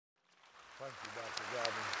Thank you, Dr.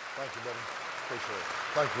 Galvin. Thank you, buddy. Appreciate it.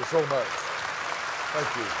 Thank you so much. Thank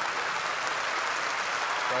you.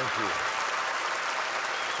 Thank you.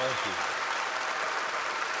 Thank you.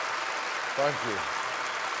 Thank you.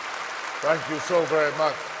 Thank you so very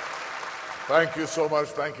much. Thank you so much.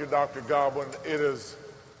 Thank you, Dr. Godwin. It is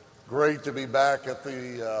great to be back at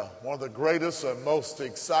the one of the greatest and most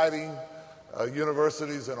exciting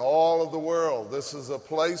universities in all of the world. This is a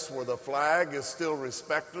place where the flag is still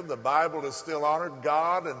respected, the Bible is still honored,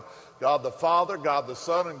 God and God the Father, God the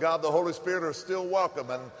Son, and God the Holy Spirit are still welcome.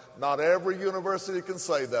 And not every university can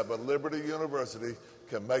say that, but Liberty University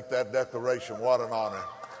can make that declaration. What an honor.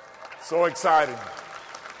 So exciting.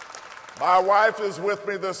 My wife is with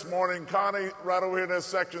me this morning. Connie, right over here in this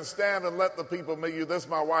section, stand and let the people meet you. This is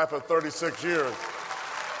my wife of 36 years.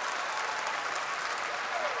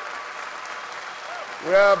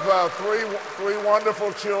 We have three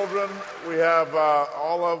wonderful children. We have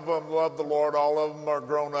all of them love the Lord. All of them are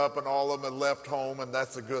grown up, and all of them have left home, and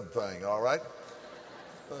that's a good thing, all right?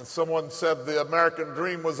 Someone said the American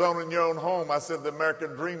dream was owning your own home. I said the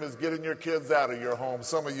American dream is getting your kids out of your home.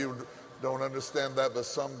 Some of you don't understand that, but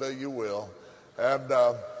someday you will. And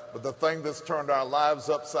but the thing that's turned our lives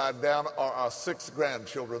upside down are our 6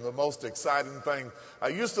 grandchildren, the most exciting thing. I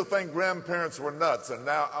used to think grandparents were nuts, and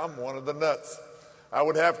now I'm one of the nuts. I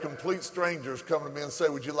would have complete strangers come to me and say,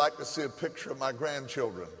 would you like to see a picture of my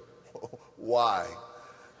grandchildren? Why?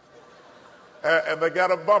 And they got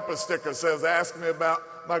a bumper sticker that says, ask me about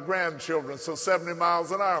my grandchildren. So 70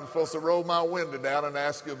 miles an hour, I'm supposed to roll my window down and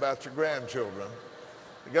ask you about your grandchildren.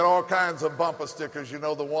 You got all kinds of bumper stickers. You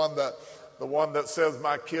know, the one that says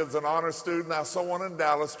my kid's an honor student. I saw one in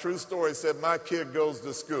Dallas, true story, said my kid goes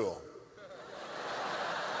to school.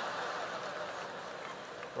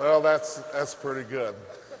 Well, that's pretty good.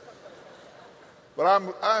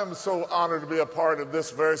 But I'm so honored to be a part of this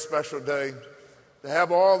very special day, to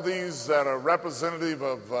have all these that are representative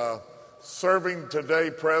of serving today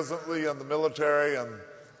presently in the military and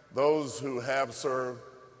those who have served,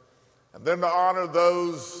 and then to honor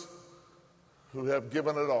those who have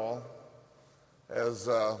given it all, as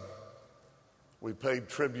we paid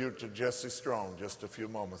tribute to Jesse Strong just a few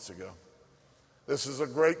moments ago. This is a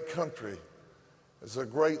great country. It's a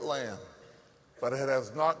great land, but it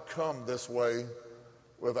has not come this way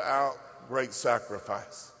without great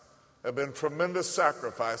sacrifice. There have been tremendous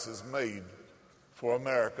sacrifices made for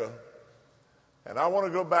America. And I want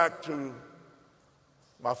to go back to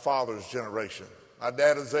my father's generation. My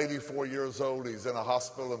dad is 84 years old. He's in a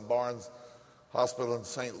hospital in Barnes Hospital in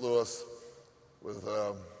St. Louis with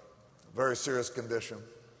a very serious condition.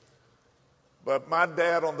 But my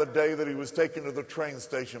dad, on the day that he was taken to the train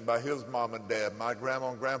station by his mom and dad, my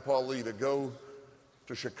grandma and grandpa Lee, to go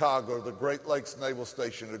to Chicago, the Great Lakes Naval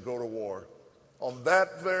Station, to go to war, on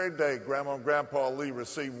that very day, grandma and grandpa Lee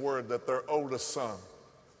received word that their oldest son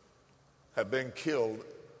had been killed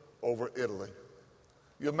over Italy.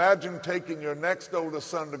 You imagine taking your next oldest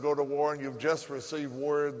son to go to war, and you've just received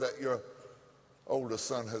word that your oldest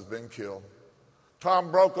son has been killed.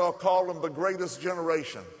 Tom Brokaw called them the greatest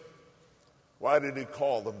generation. Why did he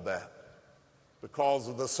call them that? Because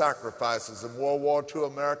of the sacrifices. In World War II,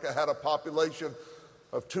 America had a population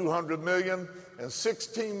of 200 million, and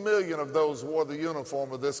 16 million of those wore the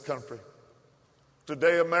uniform of this country.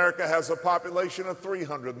 Today, America has a population of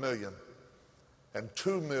 300 million, and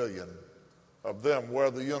 2 million of them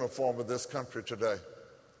wear the uniform of this country today.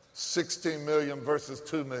 16 million versus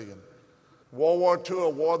 2 million. World War II, a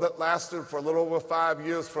war that lasted for a little over 5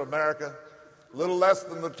 years for America, a little less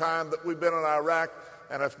than the time that we've been in Iraq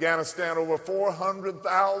and Afghanistan. Over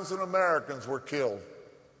 400,000 Americans were killed.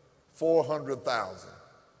 400,000.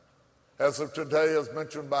 As of today, as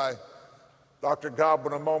mentioned by Dr.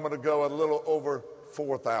 Godwin a moment ago, a little over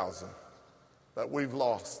 4,000 that we've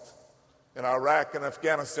lost in Iraq and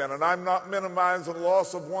Afghanistan. And I'm not minimizing the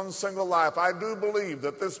loss of one single life. I do believe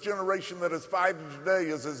that this generation that is fighting today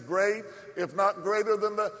is as great, if not greater,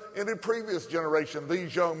 than any previous generation.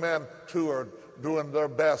 These young men, too, are doing their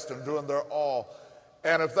best and doing their all.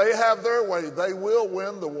 And if they have their way, they will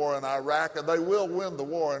win the war in Iraq, and they will win the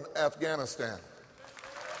war in Afghanistan.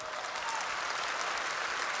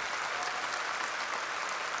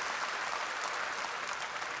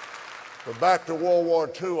 But back to World War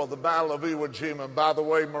II, or the Battle of Iwo Jima. And by the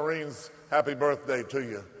way, Marines, happy birthday to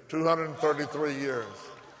you. 233 years.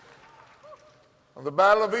 On the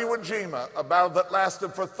Battle of Iwo Jima, a battle that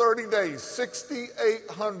lasted for 30 days,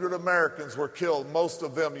 6,800 Americans were killed, most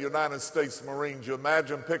of them United States Marines. You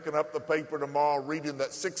imagine picking up the paper tomorrow, reading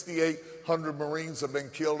that 6,800 Marines have been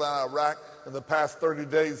killed in Iraq. in the past 30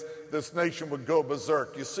 days, this nation would go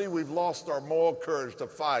berserk. You see, we've lost our moral courage to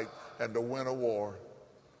fight and to win a war.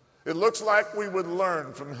 It looks like we would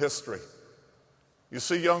learn from history. You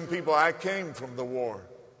see, young people, I came from the war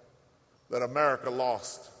that America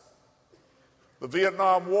lost. The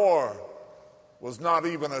Vietnam War was not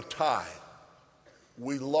even a tie.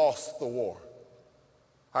 We lost the war.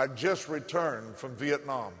 I just returned from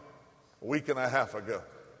Vietnam a week and a half ago.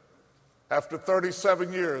 After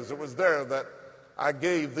 37 years, it was there that I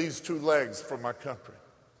gave these two legs for my country.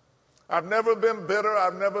 I've never been bitter.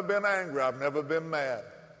 I've never been angry. I've never been mad.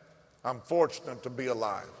 I'm fortunate to be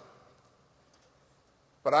alive.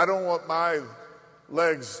 But I don't want my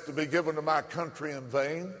legs to be given to my country in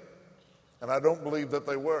vain, and I don't believe that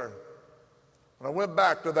they were. When I went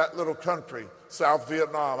back to that little country, South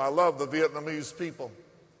Vietnam, I love the Vietnamese people.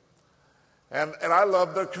 And I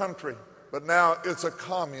love their country. But now it's a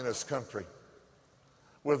communist country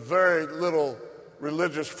with very little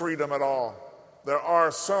religious freedom at all. There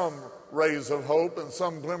are some rays of hope and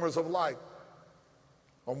some glimmers of light.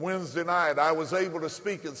 On Wednesday night, I was able to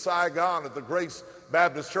speak in Saigon at the Grace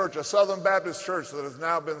Baptist Church, a Southern Baptist church that has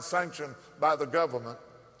now been sanctioned by the government.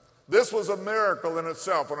 This was a miracle in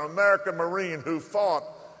itself, an American Marine who fought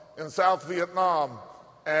in South Vietnam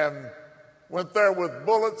and went there with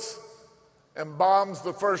bullets and bombs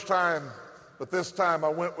the first time, but this time I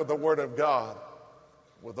went with the Word of God,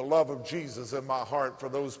 with the love of Jesus in my heart for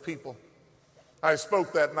those people. I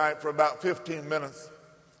spoke that night for about 15 minutes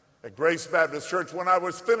at Grace Baptist Church. When I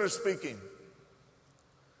was finished speaking,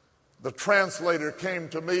 the translator came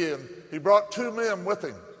to me and he brought two men with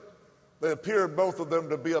him. They appeared, both of them,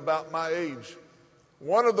 to be about my age.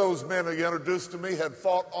 One of those men he introduced to me had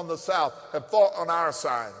fought on the South, had fought on our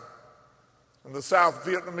side in the South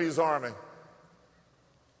Vietnamese army.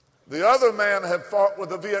 The other man had fought with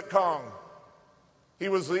the Viet Cong. He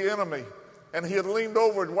was the enemy. And he had leaned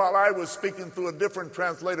over while I was speaking through a different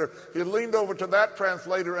translator. He had leaned over to that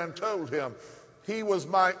translator and told him, he was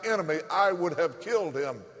my enemy. I would have killed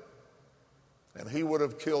him. And he would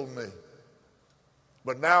have killed me.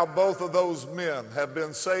 But now both of those men have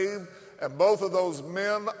been saved, and both of those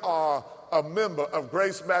men are a member of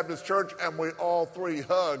Grace Baptist Church, and we all three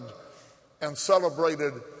hugged and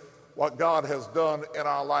celebrated what God has done in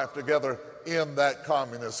our life together in that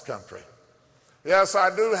communist country. Yes,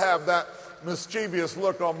 I do have that mischievous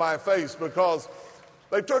look on my face because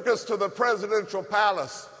they took us to the presidential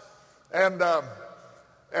palace, and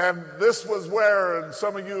this was where, and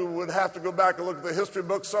some of you would have to go back and look at the history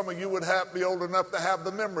books, some of you would be old enough to have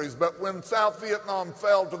the memories, but when South Vietnam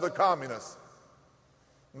fell to the communists,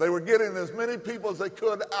 they were getting as many people as they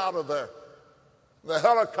could out of there. The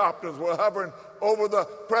helicopters were hovering over the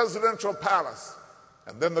presidential palace,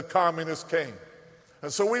 and then the communists came.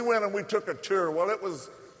 And so we went and we took a tour. Well, it was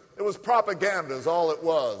propaganda is all it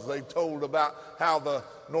was. They told about how the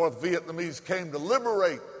North Vietnamese came to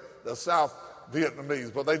liberate the South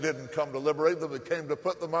Vietnamese, but they didn't come to liberate them. They came to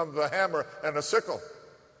put them under the hammer and the sickle.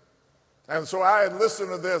 And so I had listened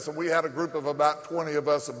to this, and we had a group of about 20 of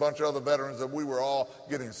us, a bunch of other veterans, and we were all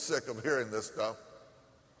getting sick of hearing this stuff.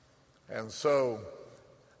 And so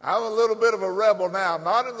I'm a little bit of a rebel now,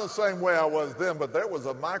 not in the same way I was then, but there was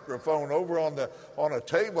a microphone over on a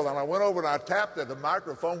table, and I went over and I tapped it. The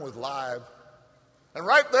microphone was live. And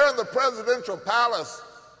right there in the presidential palace,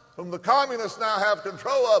 whom the communists now have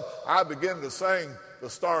control of, I began to sing the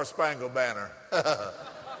Star Spangled Banner.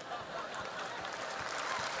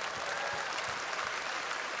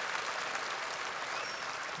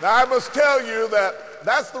 Now, I must tell you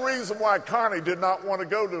that's the reason why Connie did not want to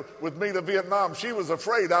go with me to Vietnam. She was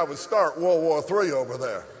afraid I would start World War III over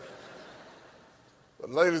there. But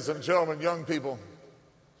ladies and gentlemen, young people,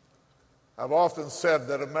 I've often said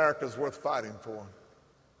that America is worth fighting for.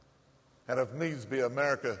 And if needs be,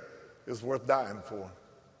 America is worth dying for.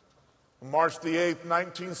 On March the 8th,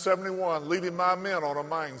 1971, leading my men on a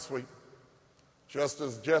mine sweep, just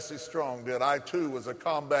as Jesse Strong did, I too was a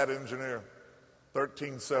combat engineer,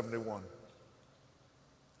 1371.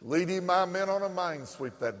 Leading my men on a mine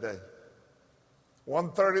sweep that day.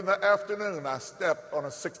 1:30 in the afternoon, I stepped on a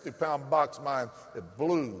 60-pound box mine. It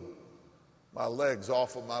blew my legs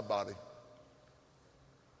off of my body.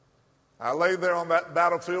 I lay there on that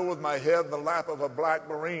battlefield with my head in the lap of a black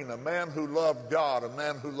Marine, a man who loved God, a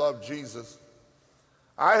man who loved Jesus.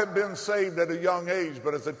 I had been saved at a young age,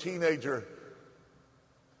 but as a teenager,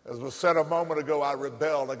 as was said a moment ago, I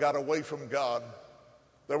rebelled. I got away from God.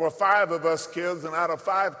 There were 5 of us kids, and out of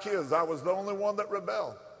 5 kids, I was the only one that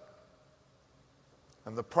rebelled.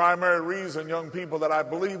 And the primary reason, young people, that I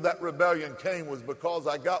believe that rebellion came was because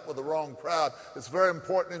I got with the wrong crowd. It's very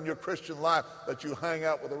important in your Christian life that you hang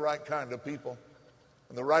out with the right kind of people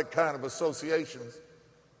and the right kind of associations.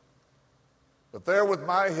 But there with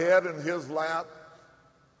my head in his lap,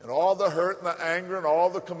 and all the hurt and the anger and all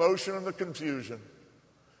the commotion and the confusion,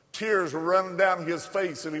 tears were running down his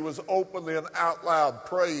face, and he was openly and out loud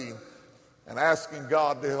praying and asking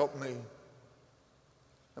God to help me.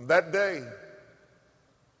 And that day,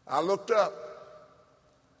 I looked up.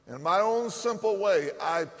 In my own simple way,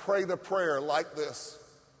 I prayed a prayer like this: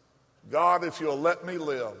 God, if you'll let me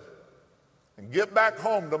live and get back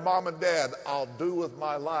home to mom and dad, I'll do with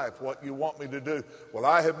my life what you want me to do. Well,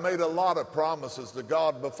 I have made a lot of promises to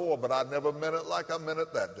God before, but I never meant it like I meant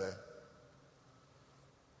it that day.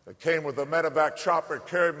 It came with a medevac chopper,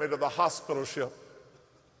 carried me to the hospital ship,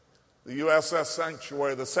 the USS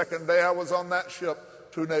Sanctuary. The second day I was on that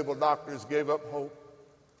ship, 2 naval doctors gave up hope.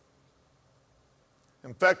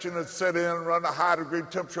 Infection had set in, run a high degree of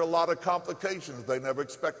temperature, a lot of complications. They never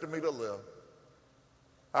expected me to live.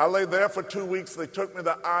 I lay there for 2 weeks. They took me to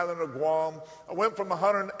the island of Guam. I went from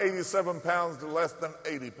 187 pounds to less than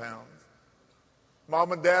 80 pounds.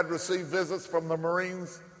 Mom and Dad received visits from the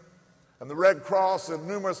Marines and the Red Cross and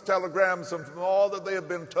numerous telegrams, and from all that they had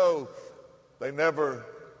been told, they never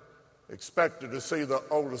expected to see the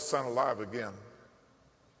oldest son alive again.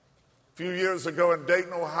 A few years ago in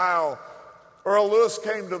Dayton, Ohio, Earl Lewis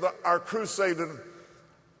came to our crusade, and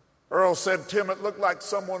Earl said, Tim, it looked like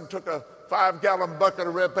someone took a 5-gallon bucket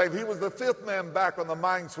of red paint. He was the 5th man back on the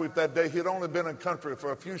mine sweep that day. He had only been in country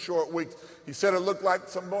for a few short weeks. He said it looked like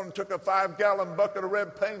someone took a 5-gallon bucket of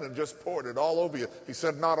red paint and just poured it all over you. He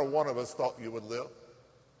said, not a one of us thought you would live.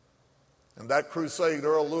 In that crusade,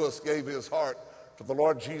 Earl Lewis gave his heart to the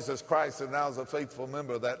Lord Jesus Christ, and now is a faithful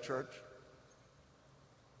member of that church.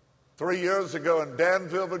 3 years ago in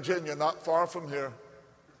Danville, Virginia, not far from here,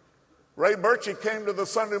 Ray Birchie came to the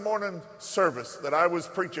Sunday morning service that I was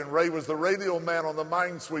preaching. Ray was the radio man on the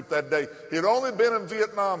mine sweep that day. He had only been in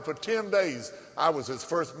Vietnam for 10 days. I was his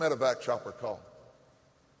first medevac chopper call.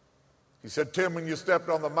 He said, Tim, when you stepped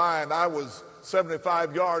on the mine, I was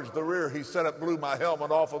 75 yards to the rear. He said it blew my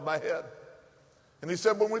helmet off of my head. And he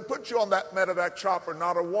said, when we put you on that medevac chopper,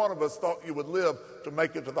 not a one of us thought you would live to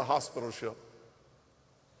make it to the hospital ship.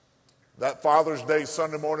 That Father's Day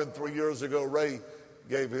Sunday morning 3 years ago, Ray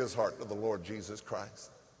gave his heart to the Lord Jesus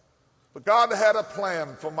Christ. But God had a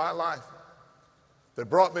plan for my life. They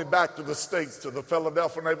brought me back to the States, to the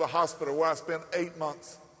Philadelphia Naval Hospital, where I spent 8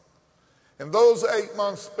 months. And those 8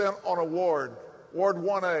 months spent on a ward, Ward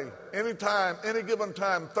 1A. Any given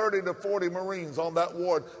time, 30 to 40 Marines on that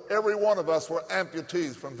ward. Every one of us were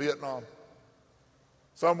amputees from Vietnam.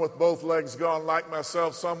 Some with both legs gone like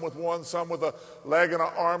myself, some with one, some with a leg and an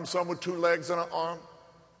arm, some with 2 legs and an arm.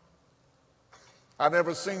 I've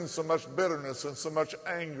never seen so much bitterness and so much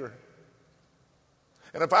anger.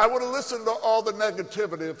 And if I would have listened to all the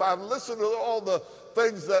negativity, if I listened to all the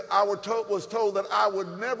things that I was told that I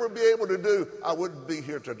would never be able to do, I wouldn't be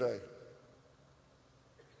here today.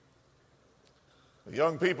 The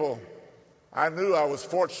young people, I knew I was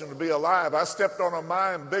fortunate to be alive. I stepped on a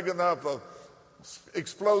mine big enough,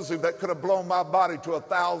 explosive that could have blown my body to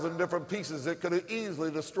 1,000 different pieces. It could have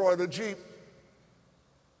easily destroyed a Jeep.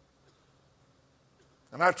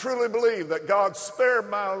 And I truly believe that God spared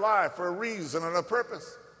my life for a reason and a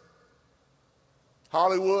purpose.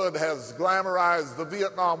 Hollywood has glamorized the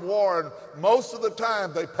Vietnam War, and most of the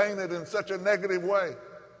time they paint it in such a negative way.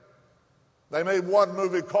 They made one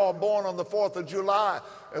movie called Born on the 4th of July.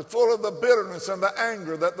 It's full of the bitterness and the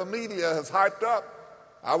anger that the media has hyped up.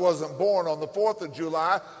 I wasn't born on the 4th of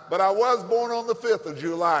July, but I was born on the 5th of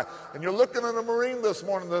July. And you're looking at a Marine this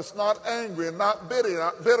morning that's not angry and not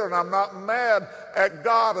bitter, and I'm not mad at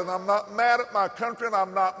God, and I'm not mad at my country, and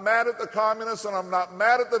I'm not mad at the communists, and I'm not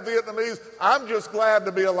mad at the Vietnamese. I'm just glad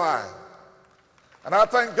to be alive. And I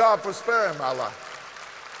thank God for sparing my life.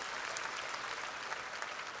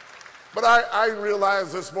 But I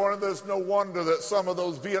realize this morning there's no wonder that some of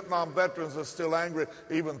those Vietnam veterans are still angry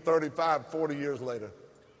even 35, 40 years later.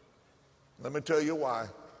 Let me tell you why.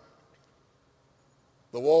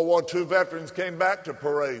 The World War II veterans came back to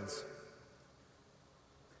parades.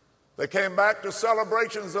 They came back to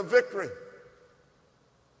celebrations of victory.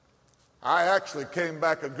 I actually came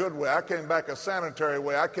back a good way. I came back a sanitary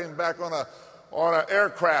way. I came back on an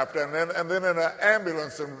aircraft and then in an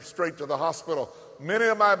ambulance and straight to the hospital. Many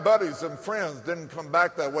of my buddies and friends didn't come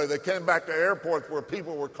back that way. They came back to airports where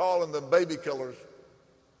people were calling them baby killers.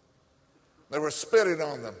 They were spitting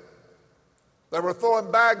on them. They were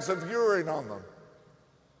throwing bags of urine on them.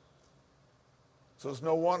 So it's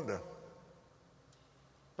no wonder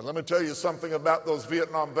But let me tell you something about those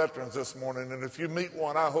Vietnam veterans this morning, and if you meet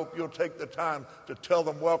one, I hope you'll take the time to tell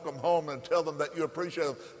them welcome home and tell them that you appreciate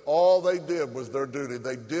them. All they did was their duty.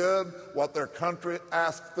 They did what their country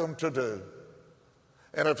asked them to do.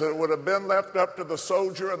 And if it would have been left up to the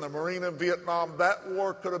soldier and the Marine in Vietnam, that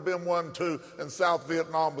war could have been won too, and South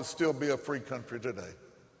Vietnam would still be a free country today.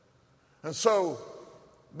 And so,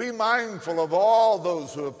 be mindful of all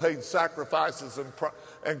those who have paid sacrifices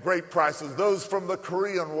and great prices. Those from the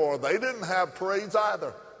Korean War, they didn't have parades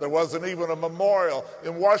either. There wasn't even a memorial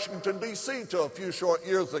in Washington, D.C. till a few short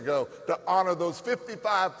years ago to honor those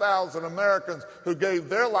 55,000 Americans who gave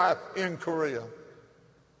their life in Korea.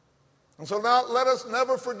 And so now let us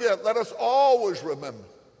never forget, let us always remember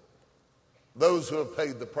those who have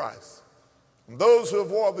paid the price, and those who have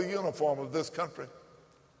worn the uniform of this country.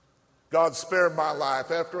 God spared my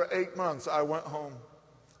life. After 8 months, I went home.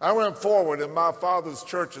 I went forward in my father's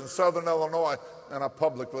church in southern Illinois, and I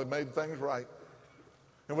publicly made things right.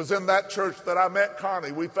 It was in that church that I met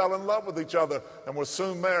Connie. We fell in love with each other and were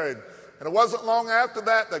soon married. And it wasn't long after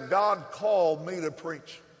that that God called me to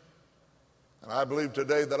preach. And I believe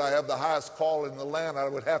today that I have the highest call in the land. I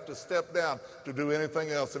would have to step down to do anything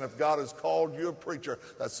else. And if God has called you a preacher,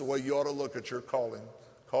 that's the way you ought to look at your calling.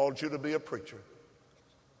 Called you to be a preacher.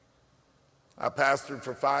 I pastored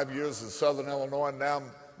for 5 years in southern Illinois, and now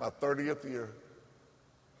my 30th year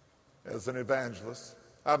as an evangelist.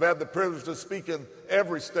 I've had the privilege to speak in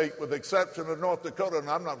every state with the exception of North Dakota,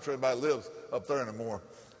 and I'm not sure anybody lives up there anymore.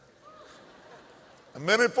 In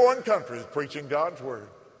many foreign countries preaching God's word.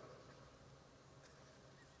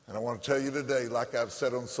 And I want to tell you today, like I've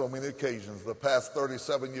said on so many occasions, the past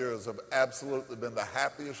 37 years have absolutely been the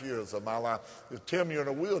happiest years of my life. If Tim, you're in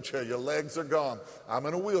a wheelchair, your legs are gone. I'm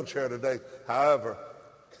in a wheelchair today. However,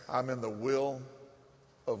 I'm in the will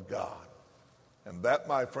of God. And that,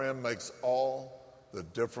 my friend, makes all the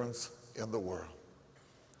difference in the world.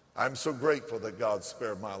 I'm so grateful that God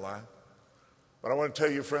spared my life. But I want to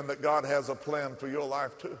tell you, friend, that God has a plan for your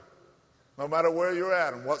life too. No matter where you're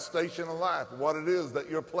at and what station in life, what it is that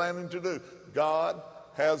you're planning to do, God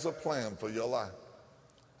has a plan for your life.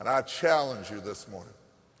 And I challenge you this morning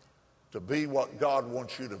to be what God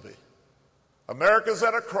wants you to be. America's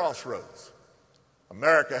at a crossroads.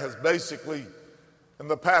 America has basically, in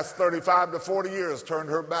the past 35 to 40 years, turned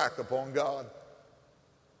her back upon God.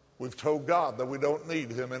 We've told God that we don't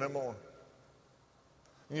need him anymore.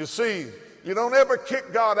 And you see, you don't ever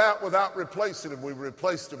kick God out without replacing him. We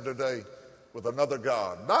replaced him today with another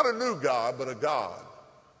God. Not a new God, but a God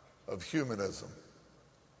of humanism.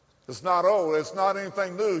 It's not old. It's not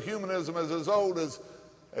anything new. Humanism is as old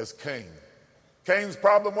as Cain. Cain's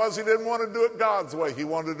problem was he didn't want to do it God's way. He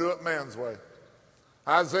wanted to do it man's way.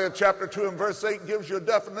 Isaiah chapter 2 and verse 8 gives you a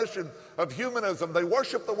definition of humanism. They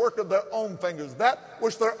worship the work of their own fingers, that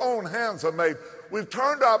which their own hands have made. We've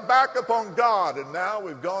turned our back upon God, and now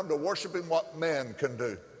we've gone to worshiping what man can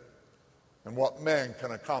do and what man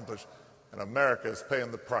can accomplish. And America is paying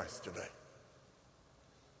the price today.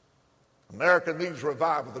 America needs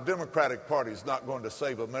revival. The Democratic Party is not going to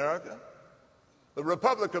save America. The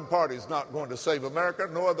Republican Party is not going to save America.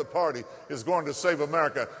 No other party is going to save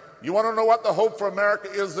America. You want to know what the hope for America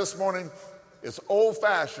is this morning? It's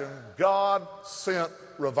old-fashioned, God-sent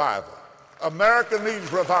revival. America needs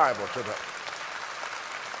revival today.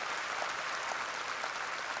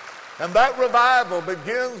 And that revival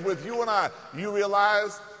begins with you and I. You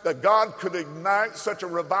realize that God could ignite such a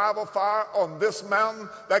revival fire on this mountain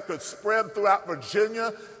that could spread throughout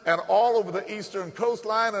Virginia and all over the eastern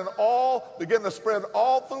coastline and all begin to spread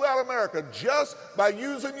all throughout America just by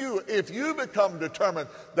using you. If you become determined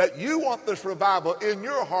that you want this revival in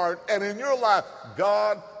your heart and in your life,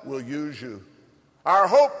 God will use you. Our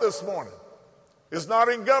hope this morning is not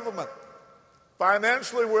in government.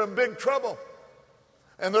 Financially, we're in big trouble.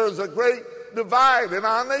 And there's a great divide in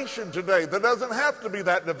our nation today. There doesn't have to be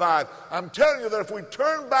that divide. I'm telling you that if we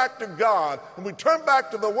turn back to God and we turn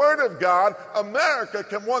back to the Word of God, America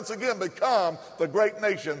can once again become the great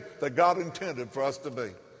nation that God intended for us to be.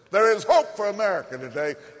 There is hope for America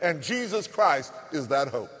today, and Jesus Christ is that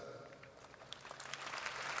hope.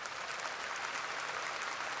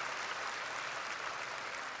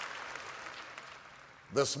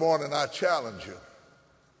 This morning I challenge you.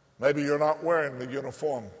 Maybe you're not wearing the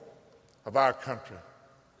uniform of our country.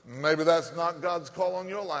 Maybe that's not God's call on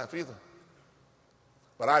your life either.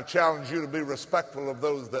 But I challenge you to be respectful of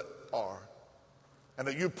those that are, and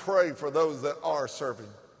that you pray for those that are serving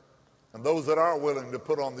and those that are willing to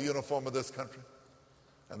put on the uniform of this country.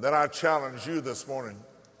 And then I challenge you this morning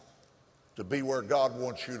to be where God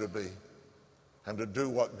wants you to be and to do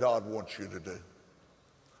what God wants you to do.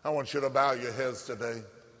 I want you to bow your heads today.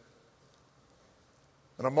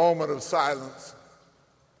 In a moment of silence,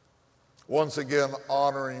 once again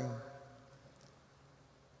honoring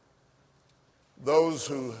those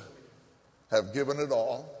who have given it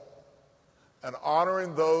all and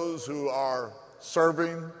honoring those who are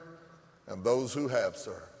serving and those who have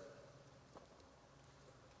served.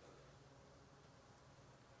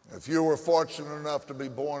 If you were fortunate enough to be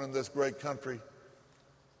born in this great country,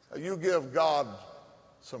 you give God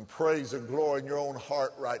some praise and glory in your own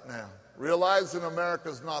heart right now. Realizing America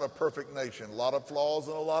is not a perfect nation, a lot of flaws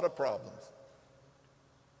and a lot of problems.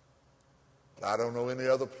 But I don't know any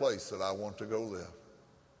other place that I want to go live.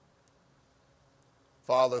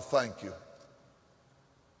 Father, thank you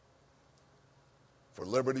for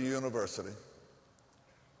Liberty University.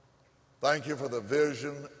 Thank you for the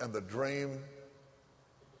vision and the dream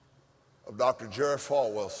of Dr. Jerry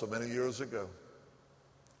Falwell so many years ago.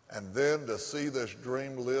 And then to see this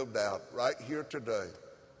dream lived out right here today,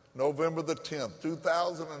 November the 10th,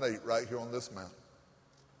 2008, right here on this mountain.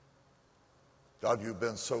 God, you've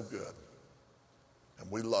been so good,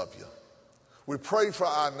 and we love you. We pray for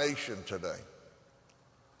our nation today.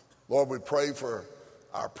 Lord, we pray for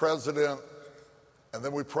our president, and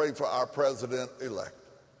then we pray for our president-elect.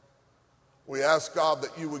 We ask, God,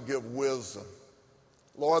 that you would give wisdom.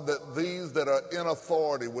 Lord, that these that are in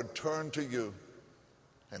authority would turn to you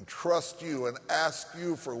and trust you and ask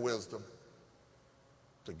you for wisdom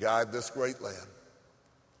to guide this great land.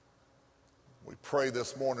 We pray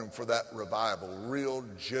this morning for that revival, real,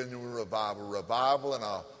 genuine revival in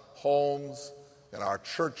our homes, in our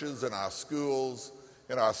churches, in our schools,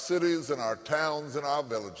 in our cities, in our towns, in our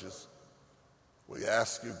villages. We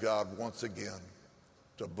ask you, God, once again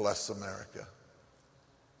to bless America.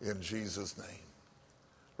 In Jesus' name.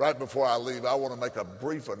 Right before I leave, I want to make a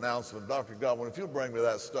brief announcement. Dr. Godwin, if you'll bring me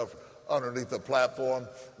that stuff underneath the platform,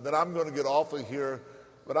 then I'm going to get off of here.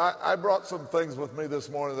 But I brought some things with me this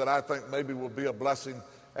morning that I think maybe will be a blessing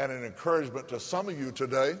and an encouragement to some of you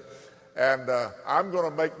today. And I'm going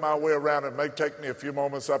to make my way around. It may take me a few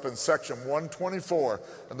moments up in section 124.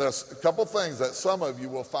 And there's a couple things that some of you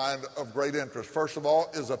will find of great interest. First of all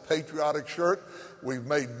is a patriotic shirt. We've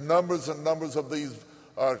made numbers and numbers of these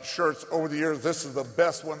shirts over the years. This is the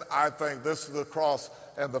best one, I think. This is the cross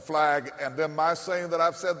and the flag. And then my saying that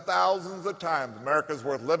I've said thousands of times, America's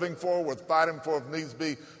worth living for, worth fighting for if needs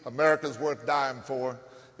be. America's worth dying for.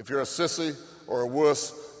 If you're a sissy or a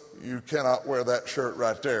wuss, you cannot wear that shirt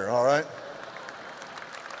right there, all right?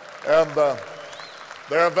 And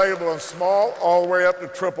they're available in small all the way up to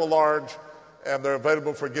triple large, and they're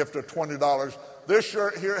available for a gift of $20. This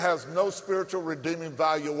shirt here has no spiritual redeeming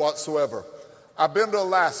value whatsoever. I've been to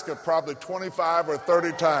Alaska probably 25 or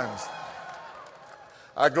 30 times.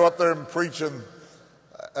 I go up there and preach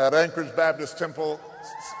at Anchorage Baptist Temple,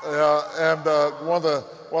 and one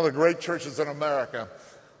of the great churches in America.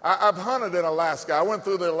 I've hunted in Alaska. I went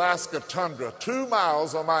through the Alaska tundra, 2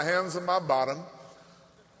 miles on my hands and my bottom,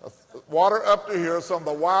 water up to here, some of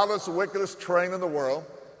the wildest, wickedest terrain in the world,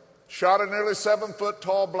 shot a nearly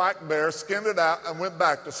 7-foot-tall black bear, skinned it out, and went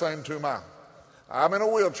back the same 2 miles. I'm in a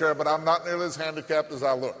wheelchair, but I'm not nearly as handicapped as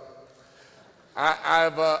I look.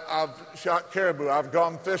 I've shot caribou. I've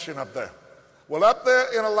gone fishing up there. Well, up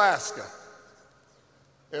there in Alaska,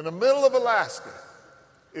 in the middle of Alaska,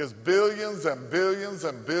 is billions and billions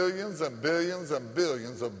and billions and billions and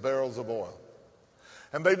billions of barrels of oil.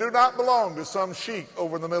 And they do not belong to some sheik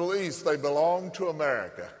over in the Middle East. They belong to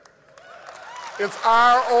America. It's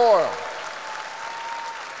our oil.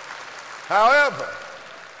 However,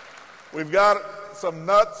 we've got some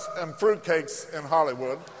nuts and fruitcakes in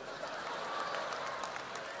Hollywood.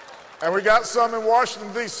 And we got some in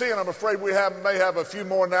Washington, D.C., and I'm afraid we may have a few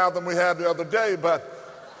more now than we had the other day, but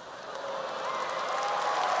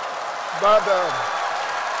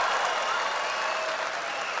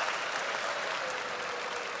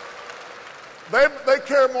they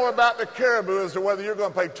care more about the caribou as to whether you're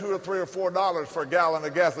going to pay $2 or $3 or $4 for a gallon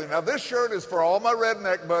of gasoline. Now, this shirt is for all my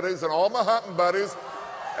redneck buddies and all my hunting buddies,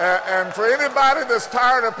 and for anybody that's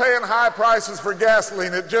tired of paying high prices for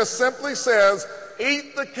gasoline. It just simply says,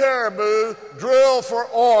 eat the caribou, drill for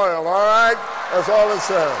oil, all right? That's all it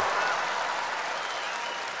says.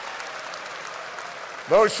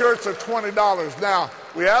 Those shirts are $20. Now,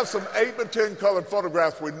 we have some 8x10 colored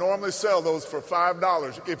photographs. We normally sell those for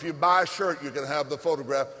 $5. If you buy a shirt, you can have the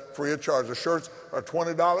photograph free of charge. The shirts are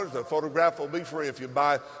 $20. The photograph will be free if you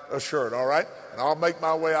buy a shirt, all right? And I'll make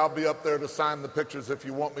my way. I'll be up there to sign the pictures if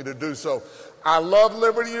you want me to do so. I love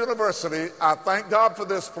Liberty University. I thank God for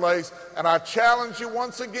this place, and I challenge you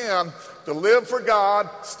once again to live for God,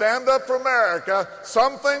 stand up for America,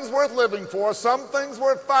 some things worth living for, some things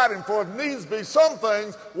worth fighting for, if needs be, some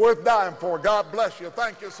things worth dying for. God bless you.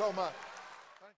 Thank you so much.